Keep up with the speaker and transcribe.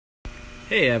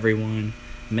Hey everyone,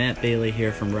 Matt Bailey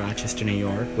here from Rochester, New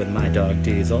York with my dog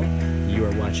Diesel. You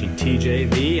are watching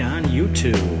TJV on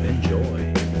YouTube.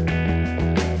 Enjoy.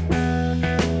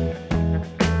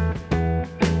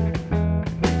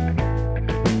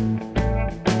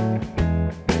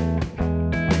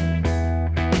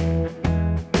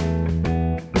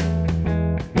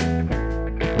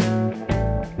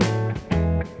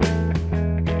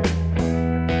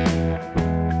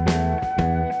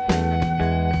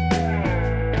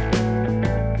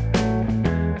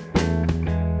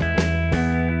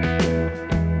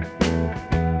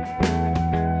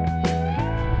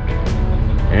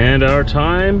 And our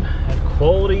time at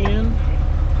Quality Inn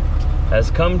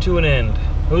has come to an end.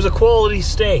 It was a quality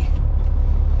stay.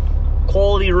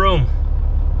 Quality room.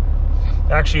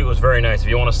 Actually, it was very nice. If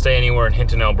you want to stay anywhere in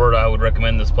Hinton, Alberta, I would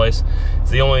recommend this place.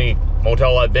 It's the only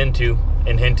motel I've been to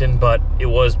in Hinton, but it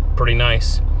was pretty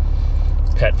nice.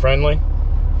 It's pet friendly.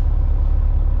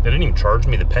 They didn't even charge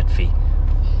me the pet fee.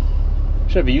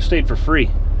 Chevy, you stayed for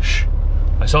free. Shh.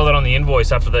 I saw that on the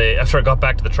invoice after I got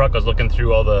back to the truck. I was looking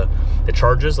through all the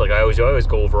charges. Like I always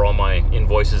go over all my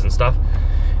invoices and stuff.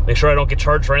 Make sure I don't get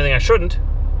charged for anything I shouldn't.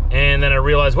 And then I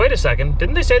realized, wait a second,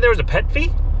 didn't they say there was a pet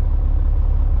fee?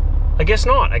 I guess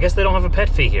not. I guess they don't have a pet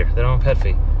fee here. They don't have a pet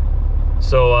fee.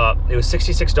 So it was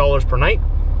 $66 per night.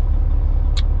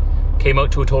 Came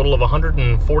out to a total of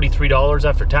 $143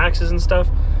 after taxes and stuff.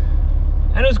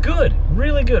 And it was good,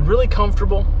 really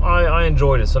comfortable. I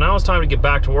enjoyed it. So now it's time to get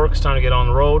back to work. It's time to get on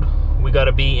the road. We got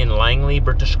to be in Langley,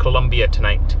 British Columbia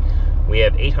tonight. We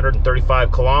have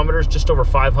 835 kilometers, just over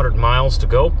 500 miles to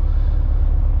go.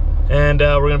 And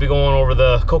we're going to be going over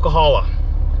the Coquihalla,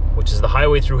 which is the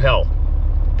highway through hell,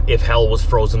 if hell was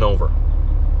frozen over.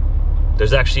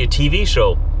 There's actually a TV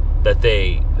show that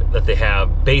they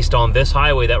have based on this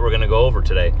highway that we're going to go over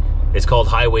today. It's called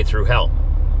Highway Through Hell.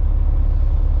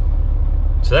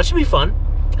 So that should be fun.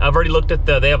 I've already looked at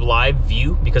they have live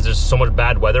view because there's so much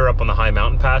bad weather up on the high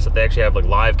mountain pass that they actually have like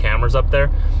live cameras up there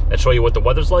that show you what the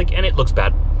weather's like, and it looks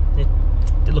bad.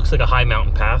 It looks like a high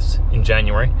mountain pass in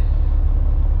January.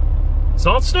 It's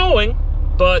not snowing,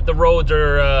 but the roads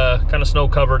are kind of snow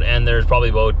covered, and there's probably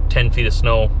about 10 feet of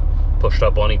snow pushed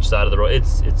up on each side of the road.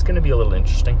 It's going to be a little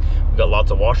interesting. We've got lots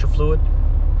of washer fluid.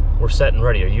 We're set and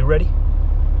ready. Are you ready?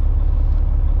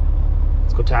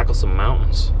 Let's go tackle some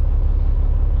mountains.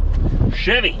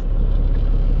 Chevy,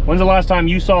 when's the last time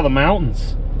you saw the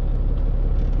mountains?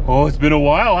 Oh, it's been a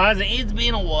while, hasn't it? It's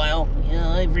been a while.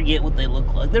 Yeah, I forget what they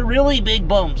look like. They're really big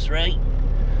bumps, right?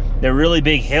 They're really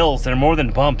big hills. They're more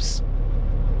than bumps.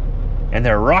 And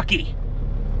they're rocky.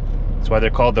 That's why they're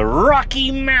called the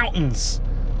Rocky Mountains.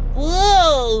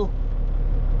 Whoa!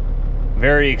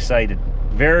 Very excited.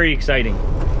 Very exciting.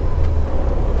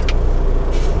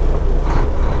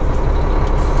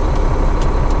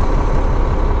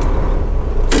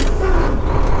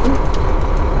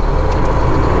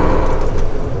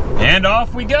 And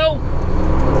off we go.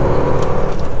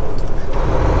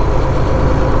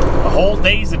 A whole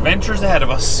day's adventures ahead of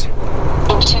us.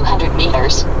 In 200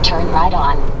 meters, turn right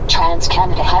on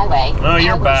Trans-Canada Highway. Oh,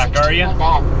 you're back, are you?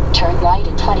 Then turn right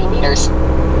in 20 meters.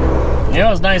 You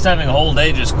know, it's nice having a whole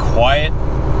day just quiet.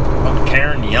 Without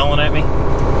Karen yelling at me.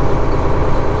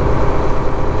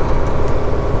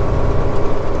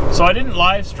 So I didn't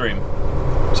live stream.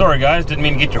 Sorry guys, didn't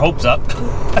mean to get your hopes up.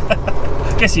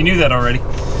 Guess you knew that already.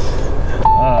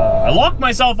 I locked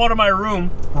myself out of my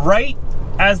room right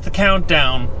as the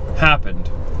countdown happened.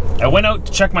 I went out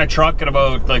to check my truck at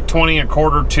about like 20 or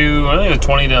quarter to, I think it was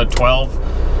 20 to 12.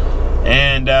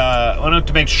 And went out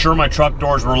to make sure my truck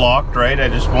doors were locked, right? I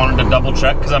just wanted to double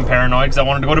check because I'm paranoid, because I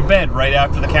wanted to go to bed right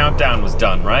after the countdown was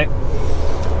done, right?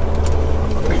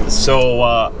 So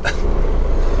I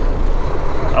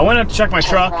went out to check my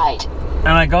truck. Right. And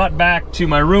I got back to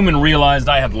my room and realized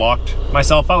I had locked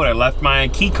myself out. I left my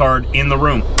key card in the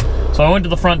room. So I went to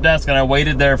the front desk and I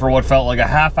waited there for what felt like a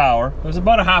half hour. It was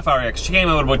about a half hour. She came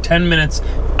out about 10 minutes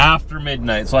after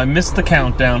midnight. So I missed the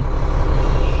countdown.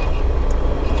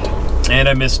 And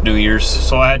I missed New Year's.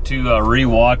 So I had to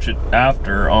re-watch it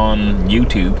after on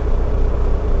YouTube.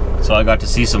 So I got to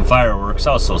see some fireworks.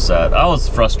 I was so sad. I was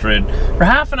frustrated. For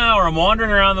half an hour, I'm wandering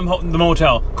around the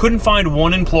motel. Couldn't find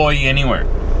one employee anywhere.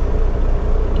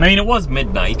 I mean, it was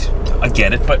midnight, I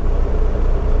get it, but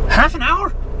half an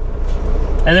hour?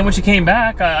 And then when she came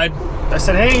back, I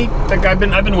said, hey, like, I've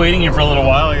been waiting here for a little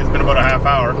while. It's been about a half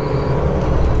hour.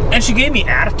 And she gave me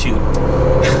attitude.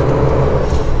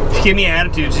 She gave me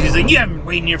attitude. She's like, you haven't been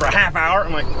waiting here for a half hour?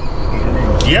 I'm like,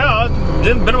 yeah,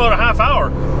 it's been about a half hour.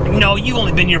 Like, no, you've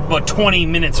only been here for about 20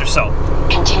 minutes or so.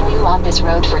 Continue on this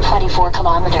road for 24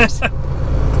 kilometers.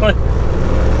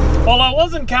 Well, I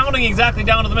wasn't counting exactly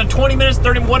down to the minute, 20 minutes,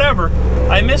 30, whatever.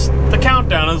 I missed the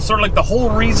countdown. It was sort of like the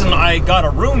whole reason I got a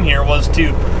room here was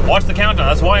to watch the countdown.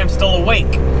 That's why I'm still awake.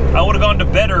 I would have gone to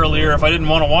bed earlier if I didn't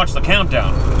want to watch the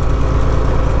countdown.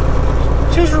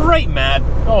 She was right mad,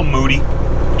 all moody.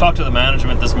 Talked to the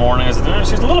management this morning. I said,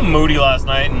 she was a little moody last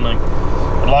night, and like,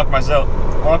 I locked myself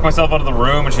out of the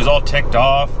room, and she was all ticked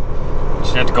off.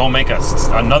 She had to go make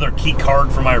another key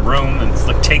card for my room, and it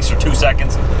like takes her 2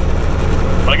 seconds.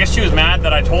 But I guess she was mad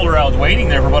that I told her I was waiting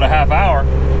there for about a half hour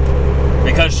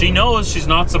because she knows she's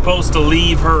not supposed to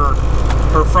leave her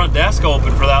front desk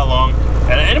open for that long.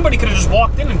 And anybody could have just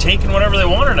walked in and taken whatever they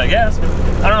wanted, I guess.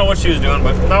 I don't know what she was doing,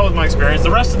 but that was my experience.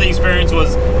 The rest of the experience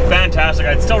was fantastic.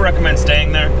 I'd still recommend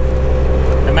staying there.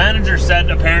 The manager said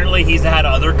apparently he's had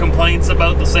other complaints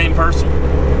about the same person.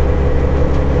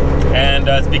 And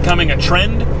it's becoming a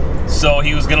trend, so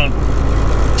he was going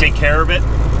to take care of it.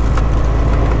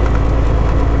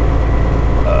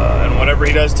 And whatever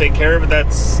he does take care of it,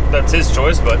 that's his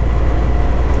choice, but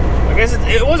I guess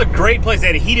it was a great place. They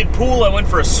had a heated pool. I went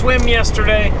for a swim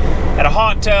yesterday. Had a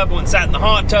hot tub. Went and sat in the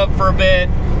hot tub for a bit.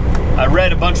 I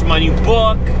read a bunch of my new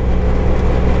book.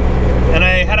 And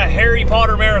I had a Harry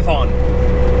Potter marathon.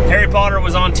 Harry Potter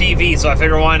was on TV, so I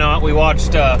figured why not. We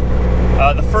watched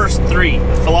the first three.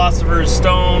 The Philosopher's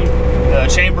Stone, the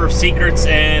Chamber of Secrets,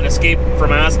 and Escape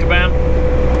from Azkaban.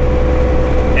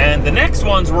 And the next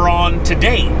ones were on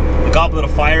today. The Goblet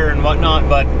of Fire and whatnot,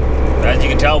 but as you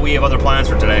can tell, we have other plans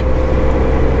for today.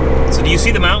 So do you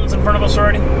see the mountains in front of us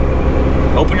already?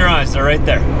 Open your eyes, they're right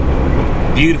there.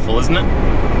 Beautiful, isn't it?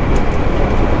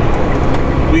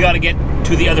 We gotta get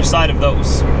to the other side of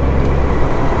those.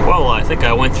 Well, I think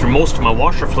I went through most of my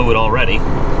washer fluid already.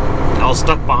 I was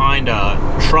stuck behind a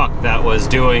truck that was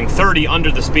doing 30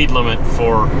 under the speed limit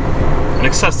for an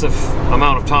excessive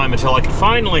amount of time until I could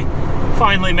finally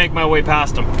make my way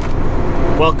past him.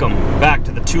 Welcome back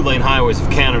to the two-lane highways of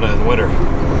Canada in winter.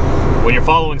 When you're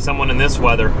following someone in this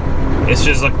weather, it's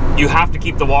just like you have to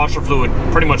keep the washer fluid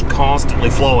pretty much constantly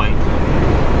flowing,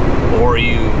 or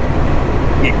you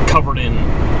get covered in,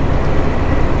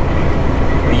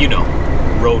 you know,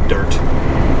 road dirt.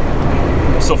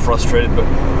 I'm so frustrated, but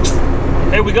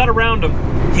hey, we got around him.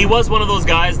 He was one of those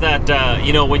guys that,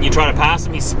 you know, when you try to pass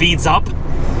him, he speeds up.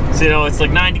 So, you know, it's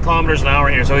like 90 kilometers an hour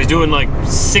here, so he's doing like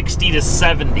 60 to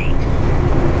 70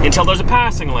 until there's a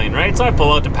passing lane, right? So I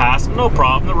pull out to pass him, no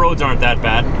problem. The roads aren't that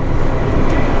bad.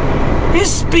 He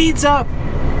speeds up.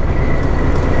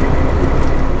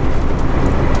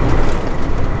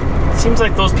 Seems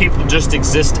like those people just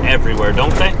exist everywhere,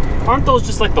 don't they? Aren't those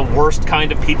just like the worst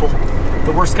kind of people?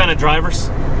 The worst kind of drivers?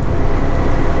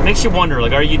 Makes you wonder,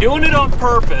 like, are you doing it on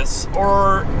purpose,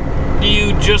 or do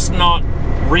you just not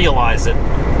realize it?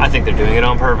 I think they're doing it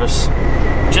on purpose.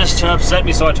 Just to upset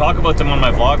me so I talk about them on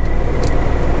my vlog.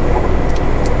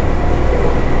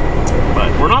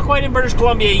 But we're not quite in British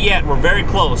Columbia yet. We're very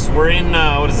close. We're in,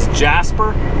 what is this,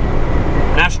 Jasper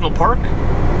National Park? Is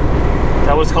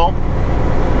that what it's called?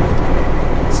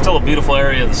 It's still a beautiful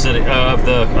area of the city, of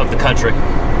the country.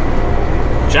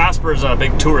 Jasper is a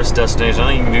big tourist destination.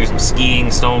 I think you can do some skiing,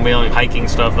 snowmobiling, hiking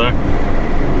stuff there.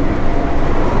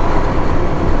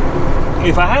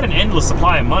 If I had an endless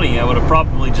supply of money, I would have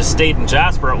probably just stayed in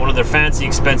Jasper at one of their fancy,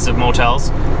 expensive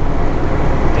motels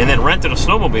and then rented a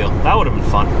snowmobile. That would have been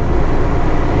fun.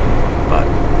 But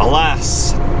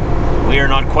alas, we are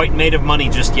not quite made of money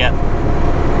just yet.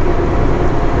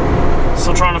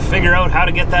 Still trying to figure out how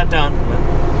to get that done.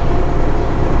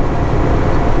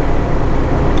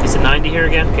 Is it 90 here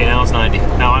again? Okay, now it's 90.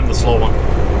 Now I'm the slow one.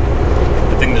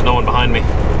 Good thing there's no one behind me.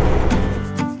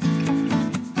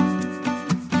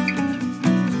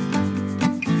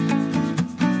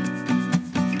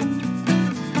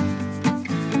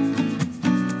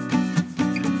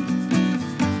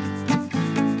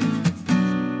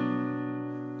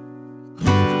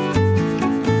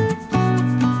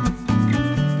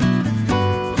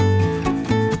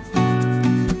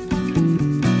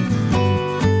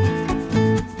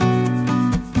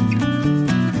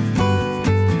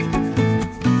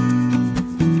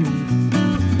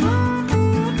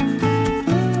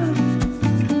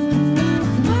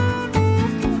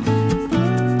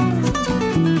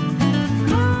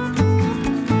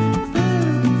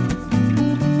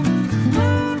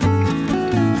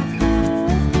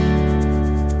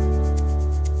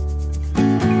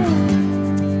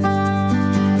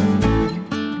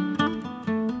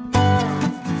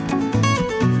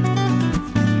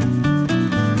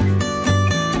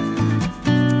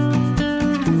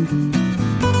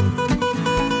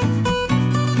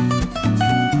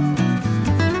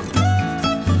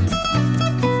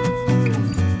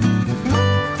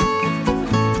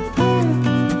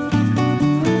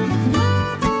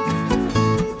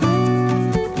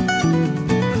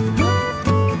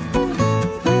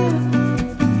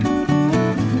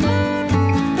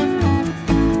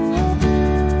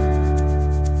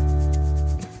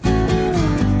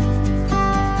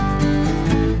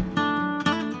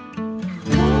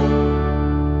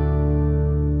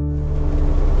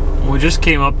 just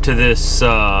came up to this,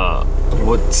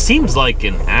 what seems like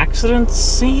an accident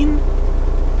scene?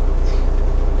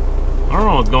 I don't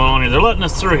know what's going on here. They're letting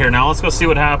us through here now. Let's go see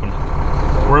what happened.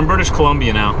 We're in British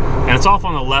Columbia now, and it's off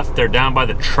on the left there, down by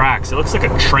the tracks. It looks like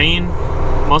a train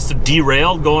must have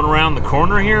derailed going around the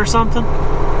corner here or something.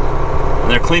 And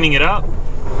they're cleaning it up.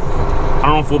 I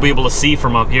don't know if we'll be able to see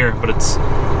from up here, but it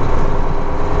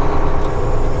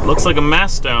looks like a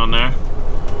mess down there.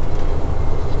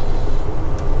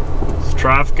 It's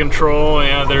traffic control.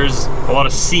 Yeah, there's a lot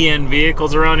of CN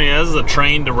vehicles around here. This is a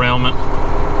train derailment.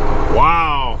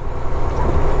 Wow.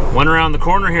 Went around the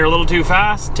corner here a little too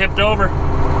fast, tipped over.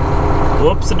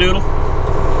 Whoops-a-doodle.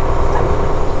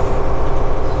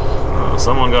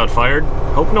 Someone got fired.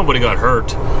 Hope nobody got hurt.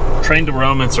 Train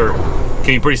derailments can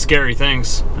be pretty scary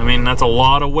things. I mean, that's a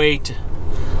lot of weight,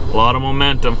 a lot of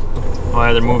momentum. Oh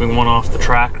yeah, they're moving one off the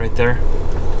track right there.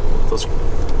 Those...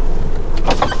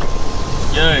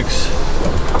 Yikes.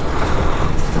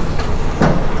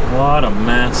 What a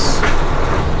mess.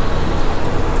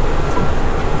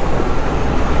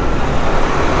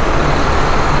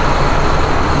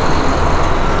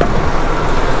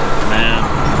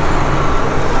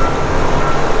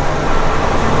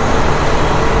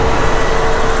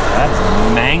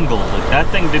 That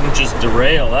thing didn't just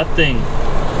derail, that thing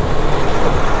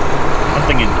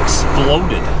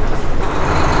exploded.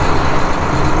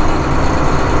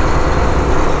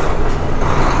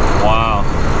 Wow.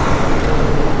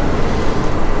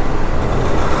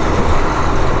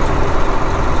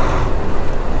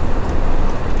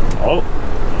 Oh,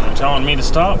 they're telling me to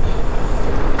stop.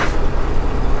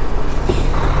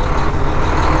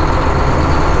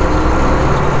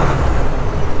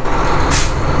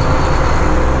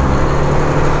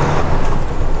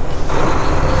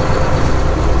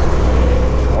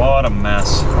 What a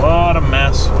mess, what a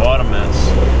mess, what a mess.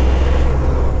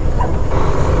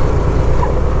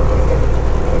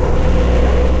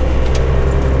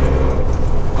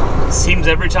 It seems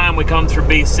every time we come through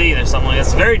BC, there's something like that.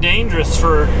 It's very dangerous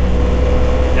for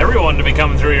everyone to be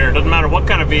coming through here. It doesn't matter what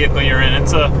kind of vehicle you're in.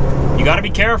 You gotta be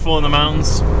careful in the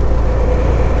mountains.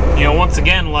 You know, once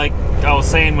again, like I was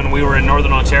saying when we were in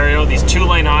Northern Ontario, these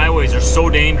 2-lane highways are so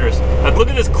dangerous. Like, look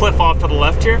at this cliff off to the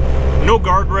left here. No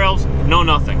guardrails, no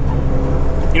nothing.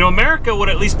 You know, America would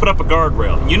at least put up a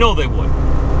guardrail. You know they would.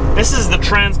 This is the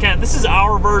Trans-Canada. This is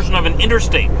our version of an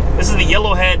interstate. This is the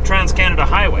Yellowhead Trans-Canada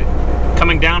Highway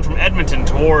coming down from Edmonton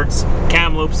towards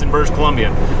Kamloops and British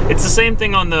Columbia. It's the same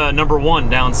thing on the number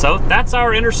 1 down south. That's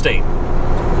our interstate.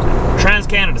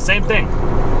 Trans-Canada, same thing.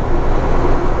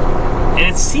 And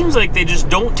it seems like they just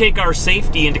don't take our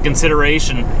safety into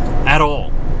consideration at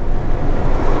all.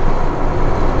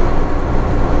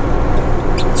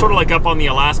 Sort of like up on the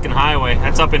Alaskan Highway.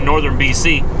 That's up in northern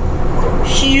BC.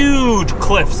 Huge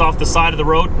cliffs off the side of the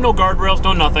road. No guardrails,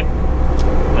 no nothing.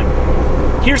 Like,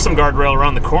 here's some guardrail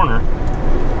around the corner.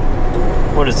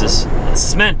 What is this?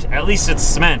 Cement. At least it's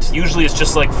cement. Usually it's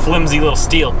just like flimsy little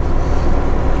steel.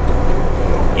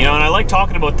 You know, and I like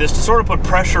talking about this to sort of put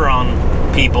pressure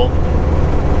on people.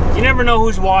 You never know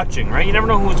who's watching, right? You never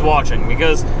know who's watching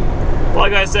because,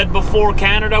 like I said before,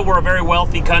 Canada, we're a very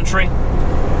wealthy country.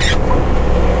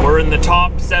 We're in the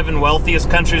top 7 wealthiest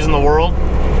countries in the world.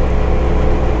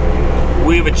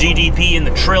 We have a GDP in the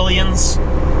trillions.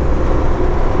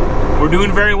 We're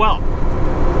doing very well.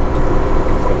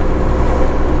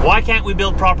 Why can't we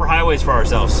build proper highways for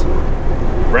ourselves?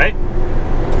 Right?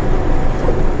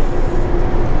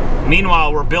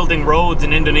 Meanwhile, we're building roads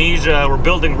in Indonesia, we're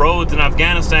building roads in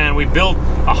Afghanistan, we built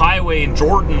a highway in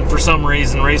Jordan for some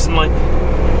reason recently.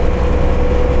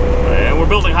 And we're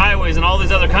building highways in all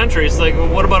these other countries. Like,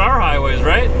 what about our highways,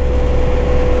 right?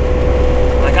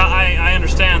 Like, I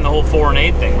understand the whole foreign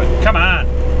aid thing, but come on.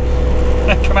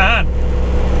 Come on.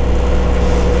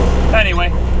 Anyway,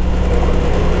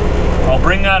 I'll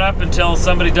bring that up until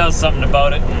somebody does something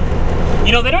about it.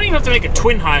 You know, they don't even have to make a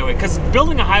twin highway, because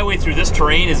building a highway through this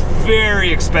terrain is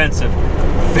very expensive.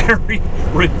 Very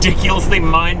ridiculously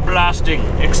mind-blasting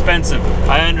expensive.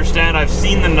 I understand. I've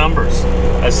seen the numbers.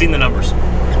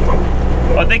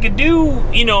 But they could do,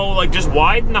 you know, like just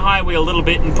widen the highway a little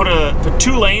bit and put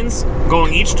 2 lanes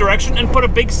going each direction and put a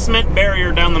big cement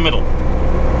barrier down the middle.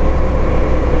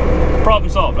 Problem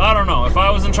solved. I don't know. If I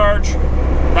was in charge,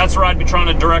 that's where I'd be trying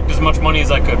to direct as much money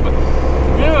as I could. But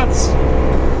yeah,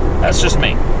 that's just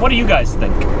me. What do you guys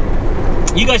think?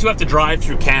 You guys who have to drive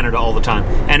through Canada all the time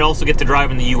and also get to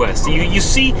drive in the US. You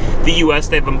see the US,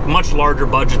 they have a much larger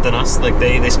budget than us. Like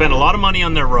they spend a lot of money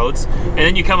on their roads, and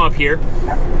then you come up here.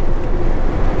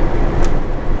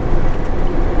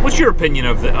 What's your opinion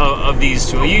of these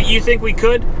two? You think we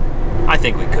could? I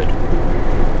think we could.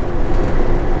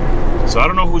 So I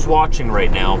don't know who's watching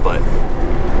right now, but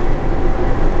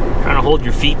trying to hold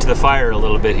your feet to the fire a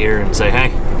little bit here and say, hey,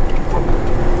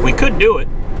 we could do it.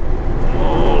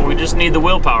 Oh, we just need the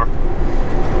willpower.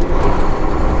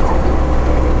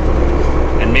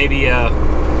 And maybe a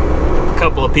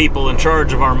couple of people in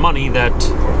charge of our money that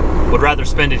would rather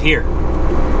spend it here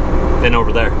than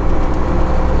over there.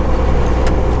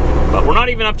 But we're not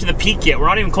even up to the peak yet. We're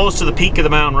not even close to the peak of the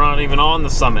mountain. We're not even on the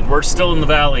summit. We're still in the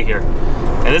valley here.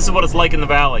 And this is what it's like in the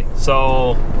valley.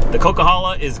 So the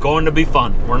Coquihalla is going to be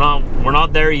fun. We're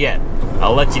not there yet.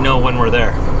 I'll let you know when we're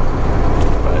there.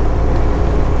 But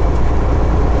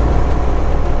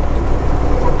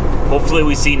hopefully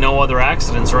we see no other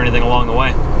accidents or anything along the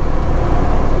way.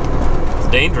 It's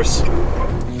dangerous.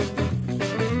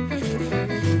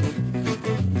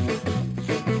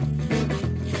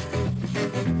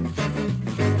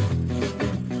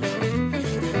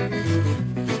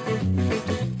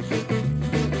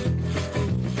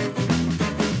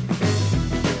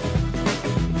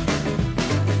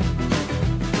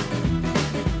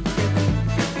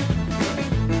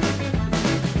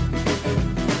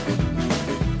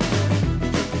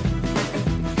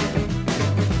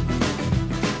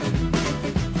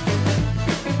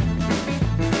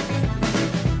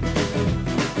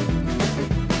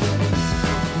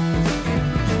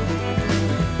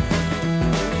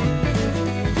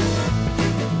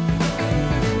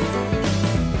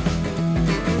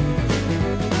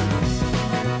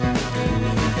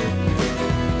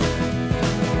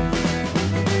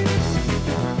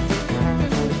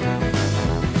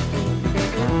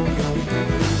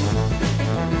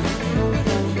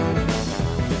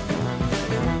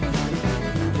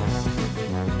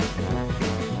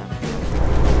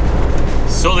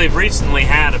 So they've recently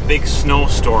had a big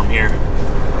snowstorm here.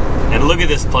 And look at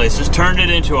this place, just turned it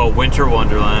into a winter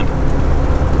wonderland.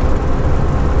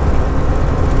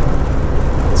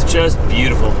 It's just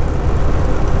beautiful.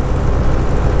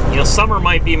 You know, summer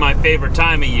might be my favorite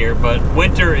time of year, but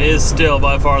winter is still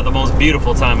by far the most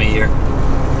beautiful time of year.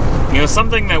 You know,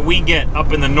 something that we get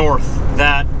up in the north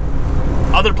that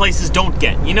other places don't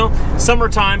get. You know,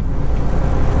 summertime,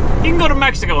 you can go to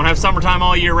Mexico and have summertime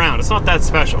all year round. It's not that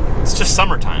special. It's just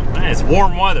summertime. It's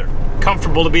warm weather,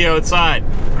 comfortable to be outside,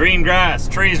 green grass,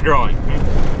 trees growing.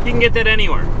 You can get that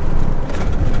anywhere.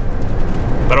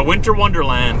 But a winter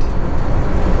wonderland,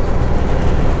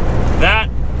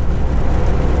 that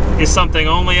is something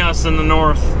only us in the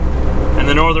north and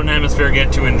the northern hemisphere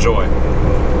get to enjoy.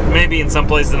 Maybe in some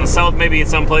places in the south, maybe in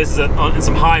some places in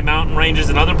some high mountain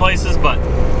ranges in other places, but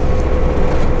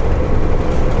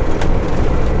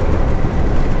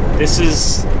this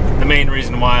is the main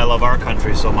reason why I love our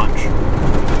country so much.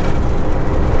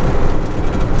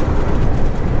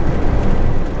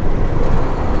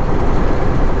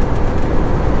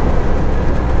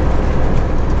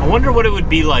 I wonder what it would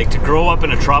be like to grow up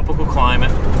in a tropical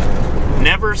climate,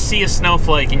 never see a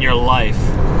snowflake in your life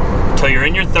until you're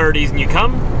in your 30s and you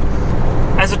come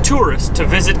as a tourist to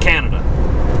visit Canada.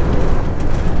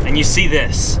 And you see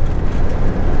this.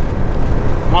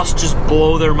 Must just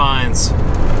blow their minds.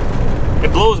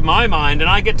 It blows my mind, and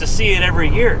I get to see it every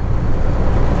year.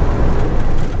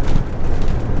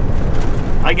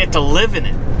 I get to live in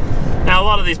it. Now, a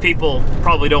lot of these people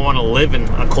probably don't want to live in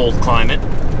a cold climate,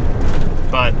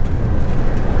 but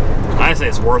I say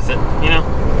it's worth it, you know?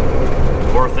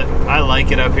 Worth it. I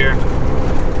like it up here.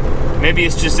 Maybe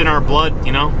it's just in our blood,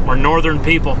 you know? We're northern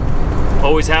people.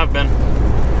 Always have been.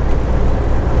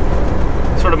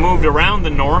 Sort of moved around the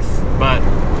north, but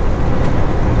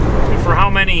for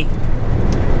how many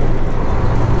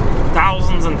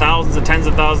thousands and thousands and tens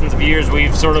of thousands of years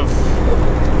we've sort of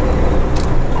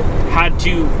had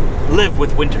to live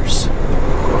with winters.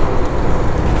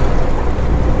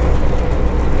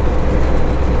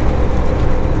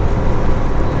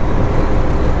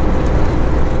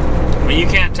 I mean, you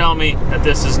can't tell me that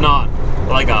this is not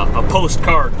like a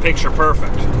postcard picture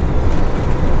perfect.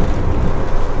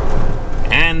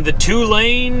 And the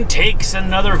 2-lane takes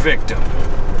another victim.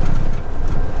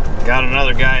 Got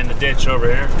another guy in the ditch over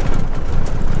here.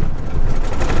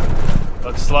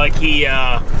 Looks like he, like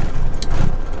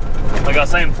I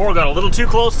was saying before, got a little too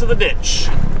close to the ditch.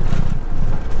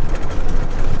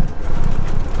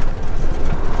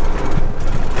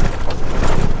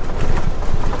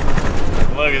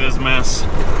 Look at this mess.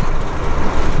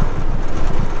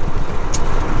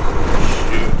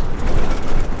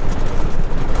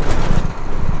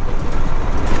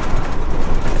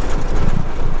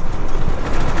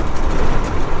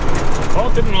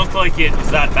 Didn't look like it was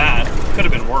that bad. Could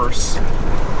have been worse.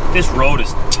 This road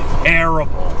is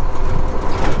terrible.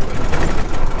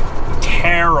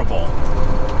 Terrible.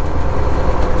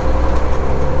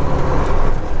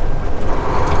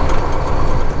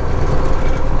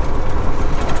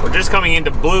 We're just coming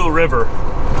into Blue River,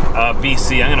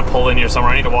 BC. I'm gonna pull in here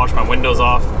somewhere. I need to wash my windows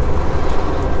off.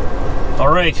 All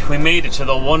right, we made it to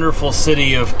the wonderful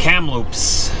city of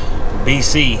Kamloops,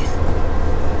 BC.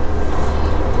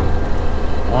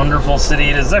 Wonderful city.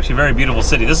 It is actually a very beautiful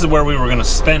city. This is where we were gonna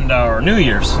spend our New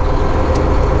Year's.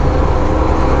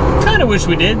 Kinda wish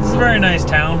we did. This is a very nice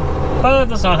town, but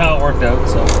that's not how it worked out,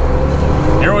 so.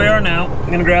 Here we are now.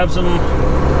 I'm gonna grab some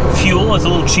fuel. It's a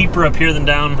little cheaper up here than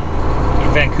down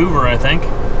in Vancouver, I think.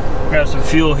 Grab some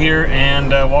fuel here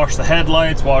and wash the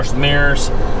headlights, wash the mirrors,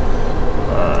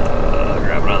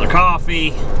 grab another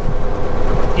coffee,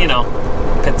 you know,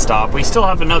 pit stop. We still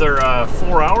have another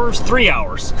 4 hours, 3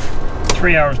 hours.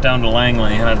 3 hours down to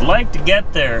Langley, and I'd like to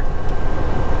get there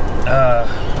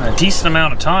a decent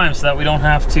amount of time so that we don't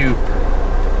have to,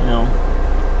 you know,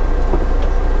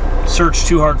 search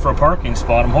too hard for a parking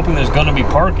spot. I'm hoping there's gonna be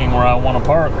parking where I want to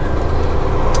park.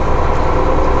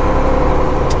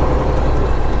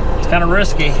 It's kind of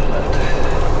risky,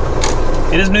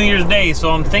 but it is New Year's Day,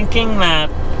 so I'm thinking that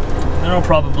there'll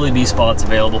probably be spots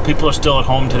available. People are still at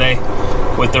home today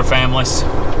with their families.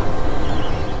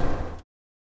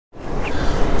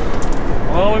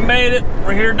 Well, we made it.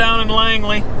 We're here down in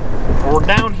Langley. Or we're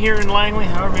down here in Langley,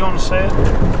 however you want to say it.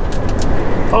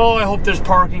 Oh, I hope there's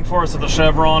parking for us at the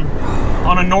Chevron.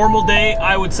 On a normal day,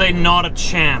 I would say not a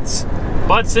chance.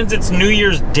 But since it's New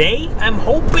Year's Day, I'm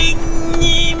hoping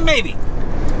maybe.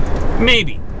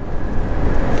 Maybe.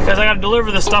 Because I gotta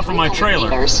deliver this stuff on my trailer.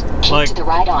 Like, to the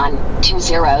right on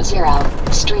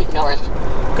 200 Street North.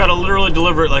 Gotta literally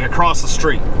deliver it like across the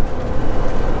street.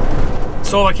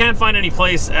 So if I can't find any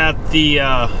place at the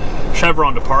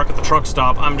Chevron to park at the truck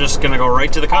stop, I'm just gonna go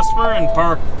right to the customer and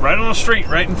park right on the street,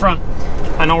 right in front.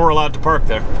 I know we're allowed to park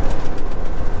there.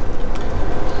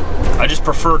 I just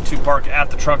prefer to park at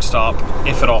the truck stop,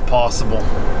 if at all possible.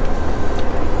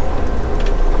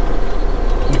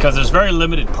 Because there's very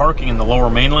limited parking in the lower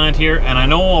mainland here, and I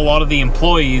know a lot of the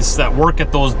employees that work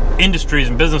at those industries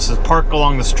and businesses park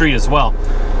along the street as well.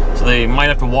 So they might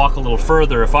have to walk a little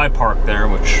further if I park there,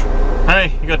 which,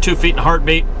 hey, you got 2 feet and a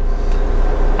heartbeat.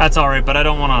 That's all right, but I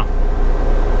don't want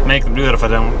to make them do that if I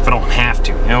don't have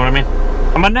to. You know what I mean?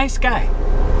 I'm a nice guy.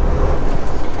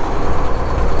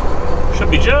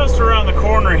 Should be just around the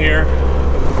corner here,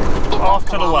 off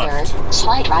to the left.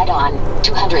 Slide right on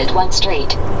 201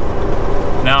 Street.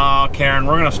 No, Karen,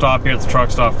 we're gonna stop here at the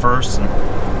truck stop first, and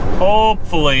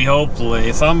hopefully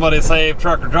somebody save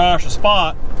Trucker Josh a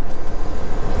spot.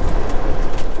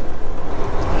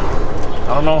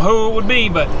 I don't know who it would be,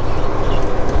 but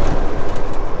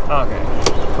okay,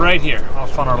 right here,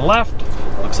 off on our left.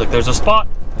 Looks like there's a spot.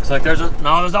 Looks like there's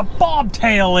a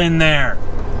bobtail in there.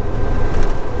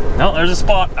 No, there's a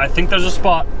spot. I think there's a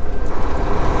spot.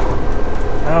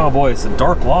 Oh boy, it's a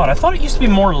dark lot. I thought it used to be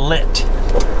more lit.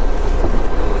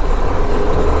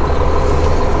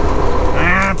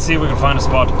 Let's see if we can find a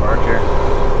spot to park here.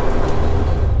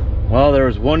 Well, there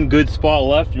was one good spot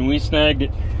left and we snagged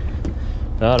it.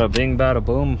 Bada bing, bada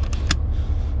boom.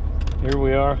 Here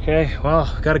we are. Okay,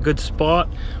 well, got a good spot.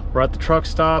 We're at the truck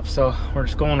stop, so we're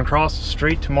just going across the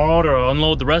street tomorrow to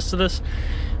unload the rest of this.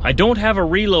 I don't have a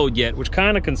reload yet, which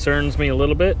kind of concerns me a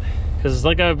little bit, because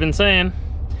like I've been saying,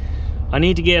 I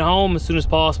need to get home as soon as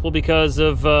possible because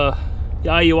of the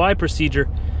IUI procedure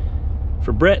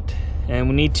for Britt, and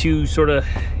we need to sort of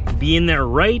be in there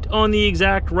right on the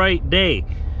exact right day,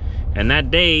 and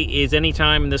that day is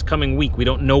anytime in this coming week. We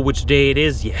don't know which day it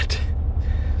is yet.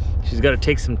 She's got to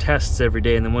take some tests every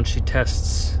day, and then once she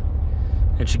tests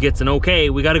and she gets an okay,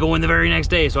 we got to go in the very next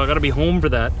day, so I got to be home for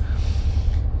that.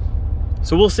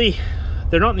 So we'll see.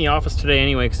 They're not in the office today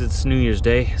anyway because it's New Year's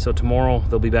Day, so tomorrow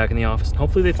they'll be back in the office, and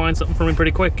hopefully they find something for me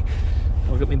pretty quick.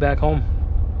 They'll get me back home.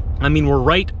 I mean, we're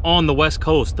right on the west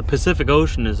coast. The Pacific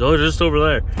Ocean is just over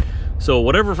there. So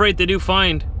whatever freight they do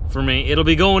find for me, it'll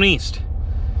be going east,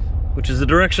 which is the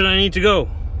direction I need to go.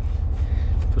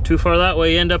 Go too far that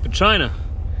way, you end up in China.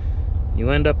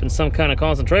 You end up in some kind of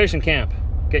concentration camp,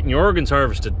 getting your organs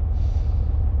harvested.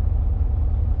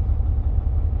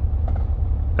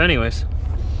 Anyways,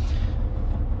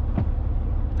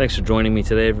 thanks for joining me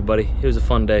today, everybody. It was a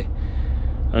fun day.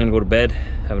 I'm gonna go to bed,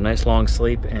 have a nice long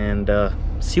sleep, and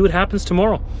see what happens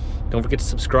tomorrow. Don't forget to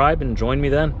subscribe and join me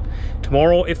then.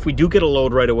 Tomorrow, if we do get a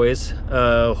load right away,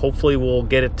 hopefully we'll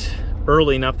get it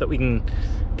early enough that we can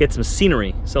get some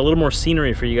scenery. So a little more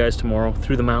scenery for you guys tomorrow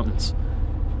through the mountains.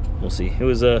 We'll see. It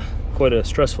was quite a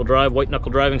stressful drive, white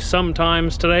knuckle driving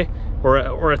sometimes today,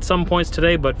 or at some points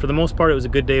today, but for the most part it was a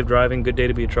good day of driving, good day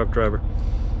to be a truck driver.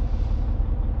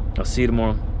 I'll see you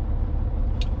tomorrow.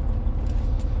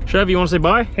 Chev, you want to say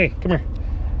bye? Hey, come here.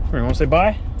 Come here, you want to say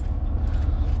bye?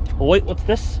 Oh, wait, what's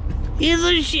this? Here's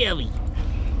a Chevy.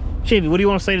 Chevy, what do you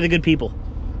want to say to the good people?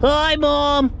 Hi,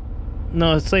 Mom.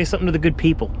 No, say something to the good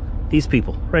people. These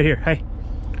people, right here. Hey.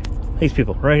 These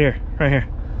people, right here, right here.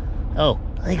 Oh,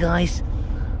 hey guys.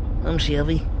 I'm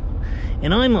Chevy.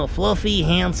 And I'm a fluffy,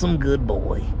 handsome, good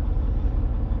boy.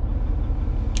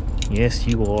 Yes,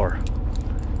 you are.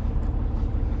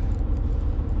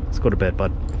 Let's go to bed,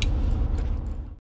 bud.